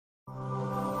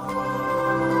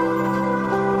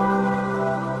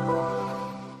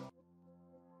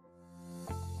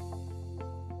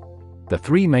The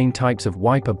three main types of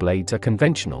wiper blades are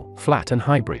conventional, flat and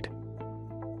hybrid.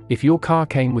 If your car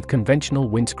came with conventional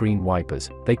windscreen wipers,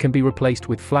 they can be replaced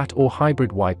with flat or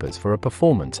hybrid wipers for a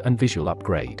performance and visual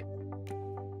upgrade.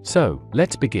 So,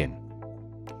 let's begin.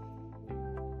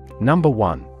 Number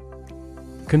 1.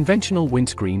 Conventional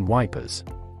windscreen wipers.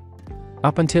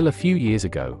 Up until a few years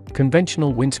ago,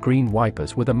 conventional windscreen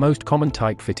wipers were the most common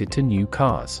type fitted to new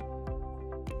cars.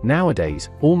 Nowadays,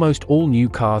 almost all new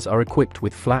cars are equipped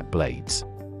with flat blades.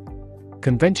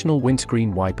 Conventional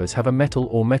windscreen wipers have a metal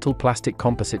or metal-plastic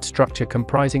composite structure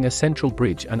comprising a central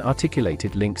bridge and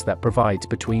articulated links that provides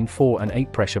between 4 and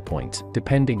 8 pressure points,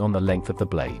 depending on the length of the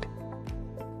blade.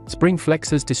 Spring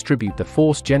flexors distribute the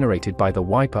force generated by the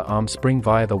wiper arm spring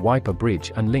via the wiper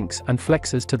bridge and links and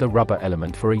flexors to the rubber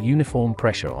element for a uniform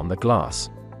pressure on the glass.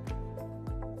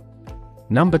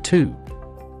 Number 2.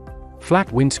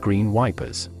 Flat windscreen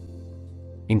wipers.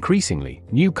 Increasingly,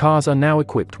 new cars are now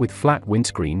equipped with flat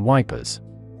windscreen wipers.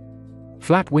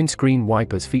 Flat windscreen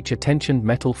wipers feature tensioned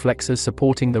metal flexors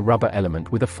supporting the rubber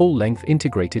element with a full-length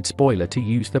integrated spoiler to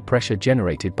use the pressure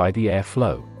generated by the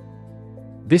airflow.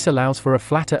 This allows for a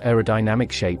flatter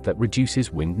aerodynamic shape that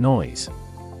reduces wind noise.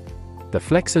 The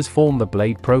flexors form the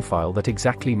blade profile that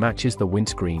exactly matches the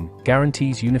windscreen,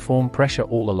 guarantees uniform pressure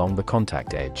all along the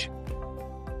contact edge.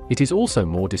 It is also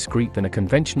more discreet than a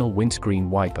conventional windscreen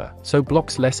wiper, so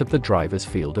blocks less of the driver's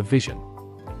field of vision.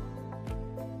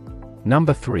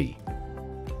 Number 3.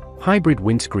 Hybrid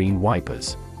windscreen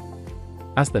wipers.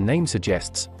 As the name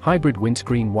suggests, hybrid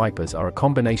windscreen wipers are a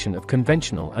combination of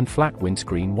conventional and flat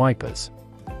windscreen wipers.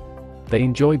 They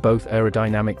enjoy both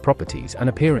aerodynamic properties and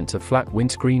appearance of flat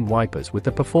windscreen wipers with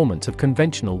the performance of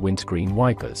conventional windscreen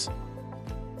wipers.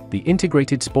 The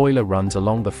integrated spoiler runs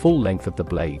along the full length of the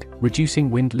blade,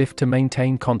 reducing wind lift to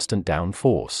maintain constant down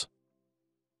force.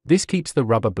 This keeps the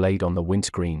rubber blade on the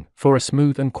windscreen for a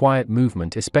smooth and quiet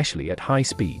movement, especially at high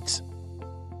speeds.